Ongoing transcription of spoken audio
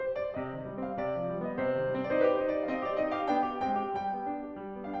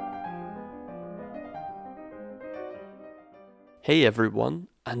Hey everyone,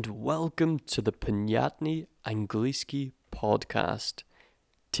 and welcome to the Poniatny Angielski podcast.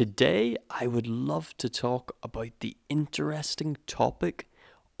 Today I would love to talk about the interesting topic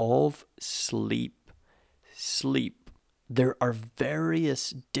of sleep. Sleep. There are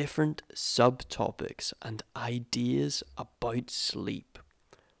various different subtopics and ideas about sleep.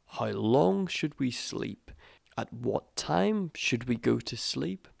 How long should we sleep? At what time should we go to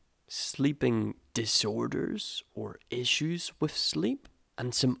sleep? Sleeping disorders or issues with sleep,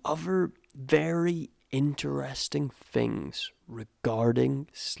 and some other very interesting things regarding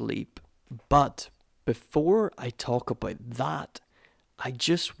sleep. But before I talk about that, I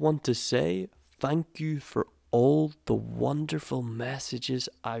just want to say thank you for all the wonderful messages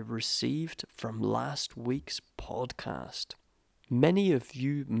I received from last week's podcast. Many of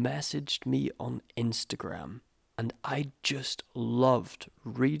you messaged me on Instagram, and I just loved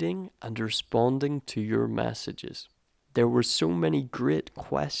reading and responding to your messages. There were so many great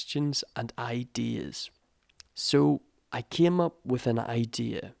questions and ideas. So I came up with an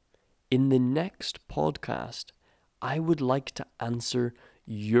idea. In the next podcast, I would like to answer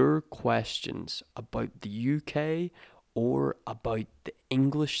your questions about the UK or about the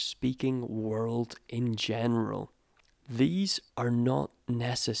English-speaking world in general. These are not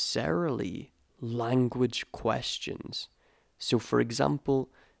necessarily language questions. So, for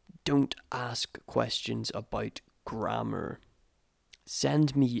example, don't ask questions about grammar.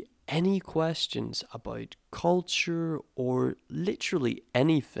 Send me any questions about culture or literally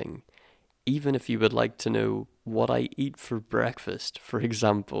anything, even if you would like to know what I eat for breakfast, for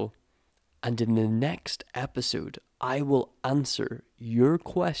example. And in the next episode, I will answer your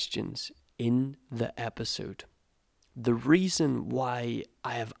questions in the episode. The reason why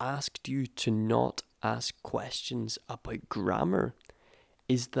I have asked you to not ask questions about grammar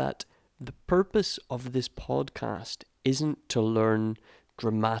is that the purpose of this podcast isn't to learn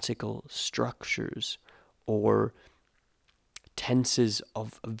grammatical structures or tenses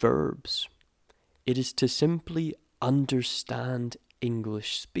of verbs. It is to simply understand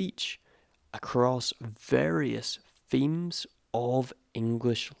English speech across various themes of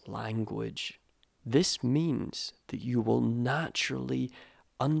English language. This means that you will naturally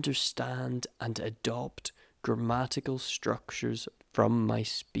understand and adopt grammatical structures from my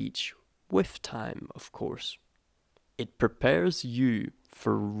speech, with time, of course. It prepares you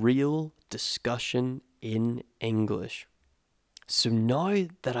for real discussion in English. So now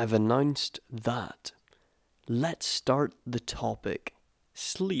that I've announced that, let's start the topic.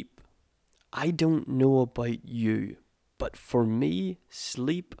 Sleep. I don't know about you, but for me,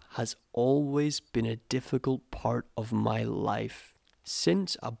 sleep has always been a difficult part of my life.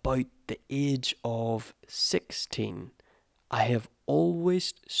 Since about the age of 16, I have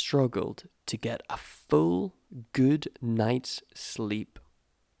always struggled to get a full, good night's sleep.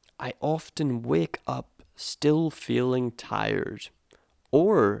 I often wake up still feeling tired,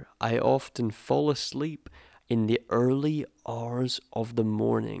 or I often fall asleep in the early hours of the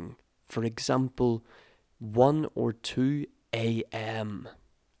morning. For example, 1 or 2 a.m.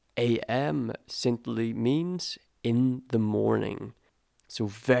 A.m. simply means in the morning. So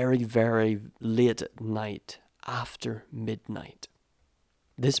very, very late at night, after midnight.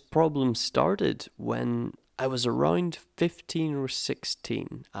 This problem started when I was around 15 or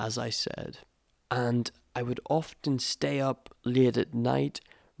 16, as I said. And I would often stay up late at night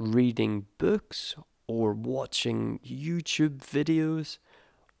reading books or watching YouTube videos,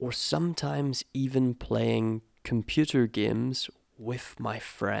 or sometimes even playing computer games with my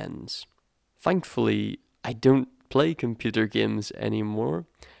friends. Thankfully, I don't play computer games anymore,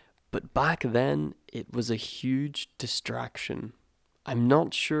 but back then it was a huge distraction. I'm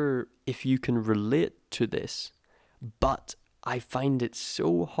not sure if you can relate to this, but I find it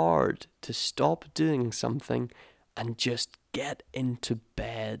so hard to stop doing something and just get into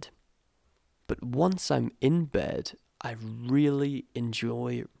bed. But once I'm in bed, I really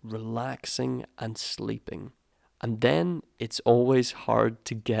enjoy relaxing and sleeping. And then it's always hard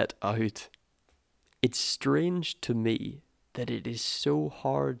to get out. It's strange to me that it is so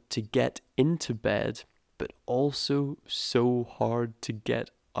hard to get into bed, but also so hard to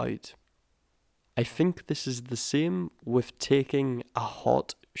get out. I think this is the same with taking a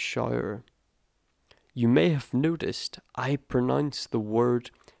hot shower. You may have noticed I pronounce the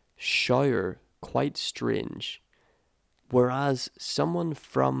word shower quite strange, whereas someone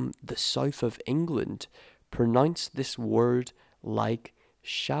from the south of England pronounced this word like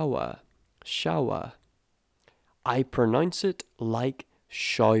shower, shower. I pronounce it like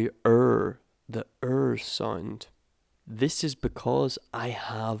shower, the sound. This is because I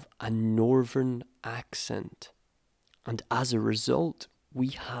have a northern accent. And as a result, we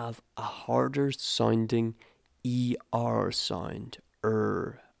have a harder sounding ER sound,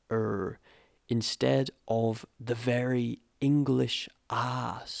 instead of the very English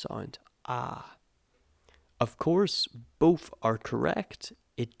ah sound, ah. Of course, both are correct.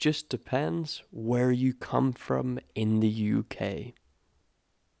 It just depends where you come from in the UK.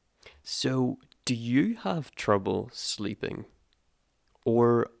 So, do you have trouble sleeping?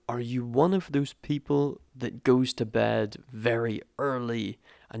 Or are you one of those people that goes to bed very early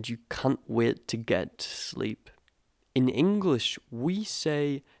and you can't wait to get to sleep? In English, we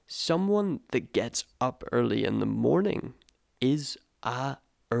say someone that gets up early in the morning is an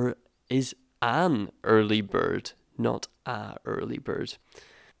early bird, not a early bird.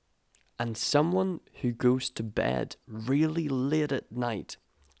 And someone who goes to bed really late at night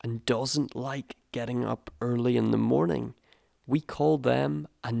and doesn't like getting up early in the morning, we call them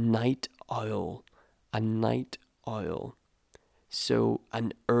a night owl. A night owl. So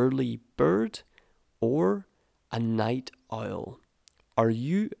an early bird or a night owl. Are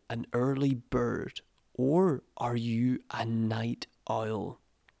you an early bird or are you a night owl?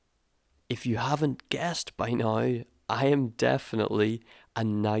 If you haven't guessed by now, I am definitely a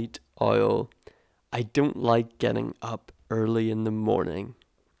night owl. I don't like getting up early in the morning.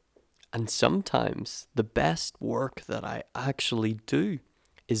 And sometimes the best work that I actually do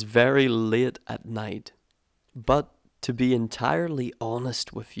is very late at night. But to be entirely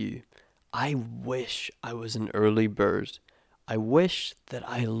honest with you, I wish I was an early bird. I wish that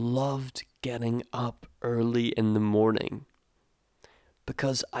I loved getting up early in the morning.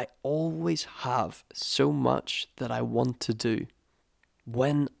 Because I always have so much that I want to do.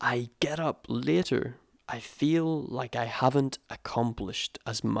 When I get up later, I feel like I haven't accomplished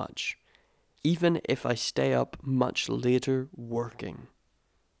as much, even if I stay up much later working.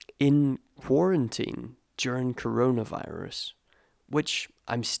 In quarantine during coronavirus, which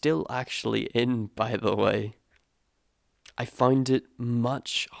I'm still actually in, by the way, I found it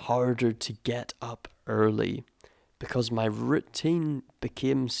much harder to get up early because my routine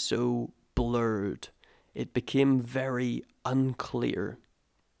became so blurred. It became very unclear.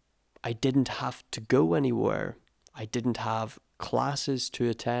 I didn't have to go anywhere. I didn't have classes to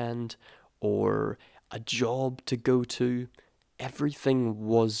attend or a job to go to. Everything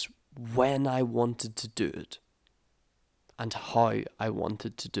was when I wanted to do it and how I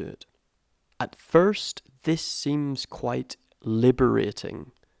wanted to do it. At first, this seems quite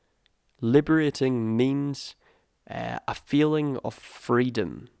liberating. Liberating means a feeling of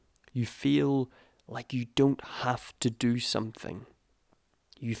freedom. You feel like you don't have to do something.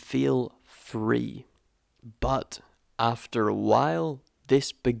 You feel free. But after a while,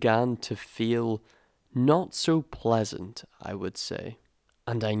 this began to feel not so pleasant, I would say.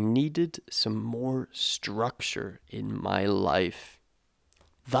 And I needed some more structure in my life.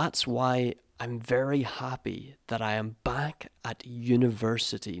 That's why I'm very happy that I am back at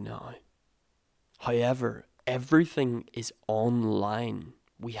university now. However, everything is online.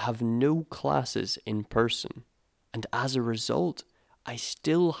 We have no classes in person. And as a result, I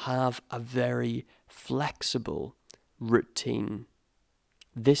still have a very flexible routine.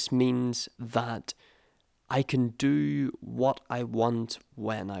 This means that I can do what I want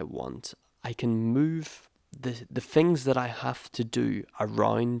when I want. I can move the things that I have to do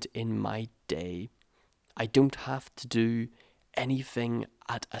around in my day. I don't have to do anything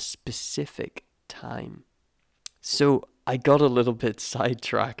at a specific time. So I got a little bit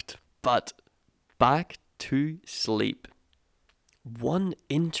sidetracked, but back to sleep. One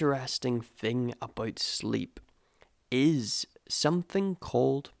interesting thing about sleep is something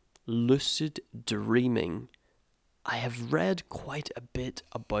called lucid dreaming. I have read quite a bit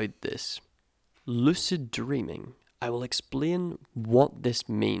about this. Lucid dreaming. I will explain what this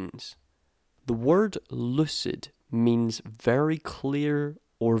means. The word lucid means very clear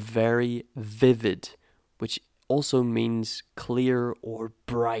or very vivid, which also means clear or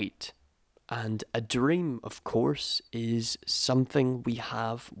bright. And a dream, of course, is something we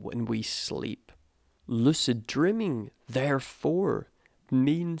have when we sleep. Lucid dreaming, therefore,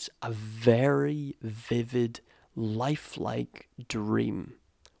 means a very vivid, lifelike dream.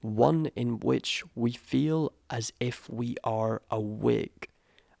 One in which we feel as if we are awake,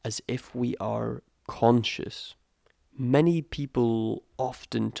 as if we are conscious. Many people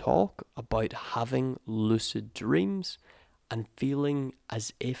often talk about having lucid dreams and feeling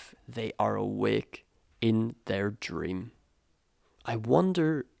as if they are awake in their dream. I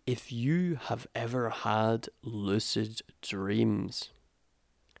wonder if you have ever had lucid dreams.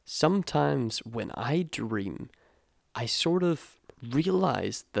 Sometimes when I dream, I sort of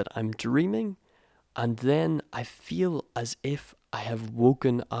realize that I'm dreaming, and then I feel as if I have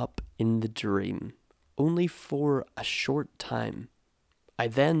woken up in the dream, only for a short time. I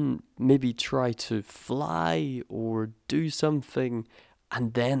then maybe try to fly or do something,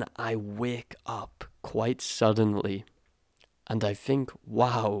 and then I wake up quite suddenly. And I think,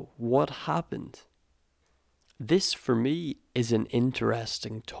 wow, what happened? This for me is an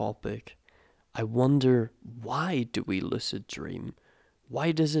interesting topic. I wonder, why do we lucid dream?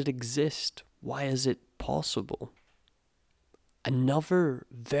 Why does it exist? Why is it possible? Another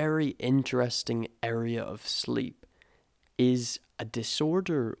very interesting area of sleep is a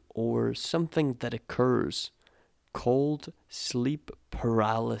disorder or something that occurs called sleep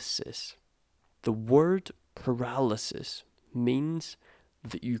paralysis. The word paralysis means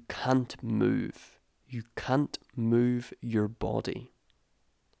that you can't move. You can't move your body.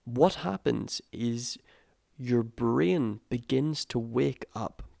 What happens is your brain begins to wake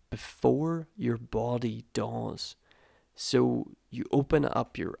up before your body does. So you open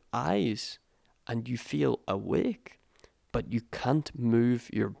up your eyes and you feel awake, but you can't move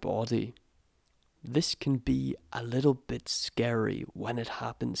your body. This can be a little bit scary when it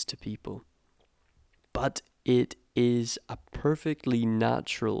happens to people, but it is a perfectly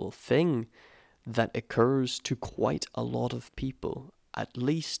natural thing that occurs to quite a lot of people, at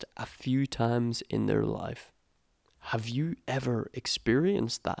least a few times in their life. Have you ever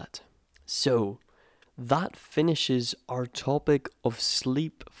experienced that? So, that finishes our topic of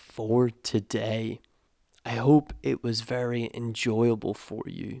sleep for today. I hope it was very enjoyable for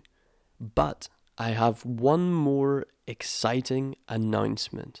you. But I have one more exciting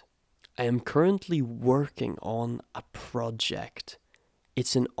announcement. I am currently working on a project.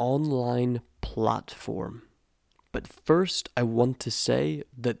 It's an online platform. But first, I want to say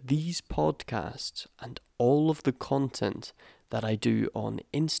that these podcasts and all of the content that I do on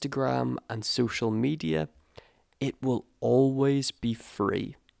Instagram and social media, it will always be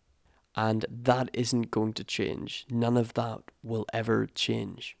free. And that isn't going to change. None of that will ever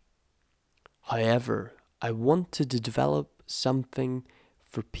change. However, I want to develop something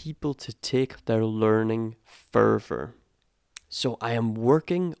for people to take their learning further. So I am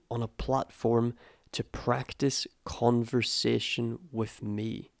working on a platform to practice conversation with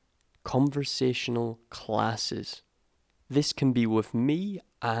me. Conversational classes. This can be with me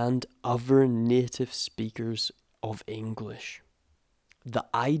and other native speakers of English. The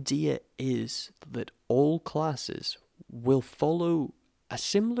idea is that all classes will follow a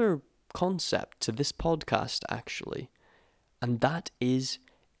similar concept to this podcast actually, and that is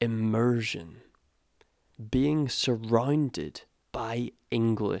immersion. Being surrounded by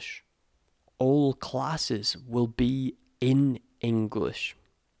English. All classes will be in English.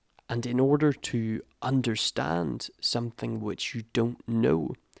 And in order to understand something which you don't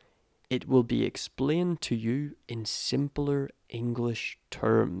know, it will be explained to you in simpler English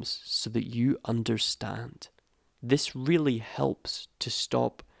terms so that you understand. This really helps to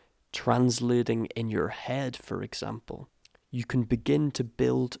stop translating in your head, for example. You can begin to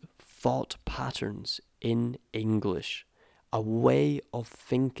build thought patterns in English, a way of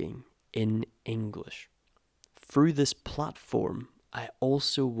thinking in English. Through this platform, I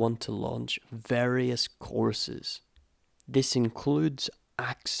also want to launch various courses. This includes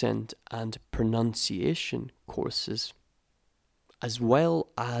accent and pronunciation courses, as well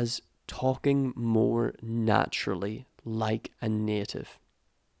as talking more naturally like a native.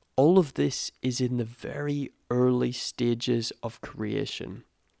 All of this is in the very early stages of creation,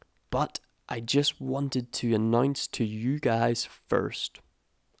 but I just wanted to announce to you guys first.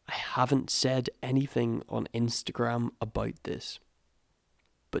 I haven't said anything on Instagram about this.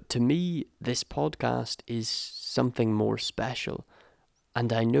 But to me, this podcast is something more special,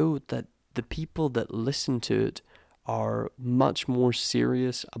 and I know that the people that listen to it are much more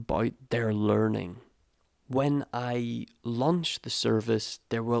serious about their learning. When I launch the service,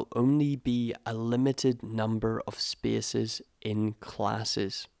 there will only be a limited number of spaces in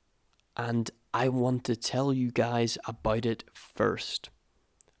classes, and I want to tell you guys about it first.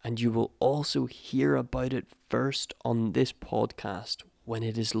 And you will also hear about it first on this podcast when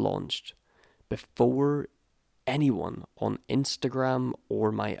it is launched, before anyone on Instagram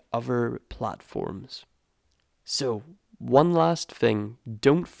or my other platforms. So, one last thing,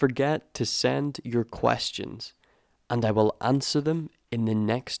 don't forget to send your questions, and I will answer them in the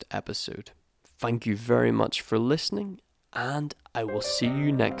next episode. Thank you very much for listening, and I will see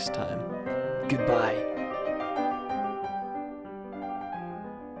you next time. Goodbye.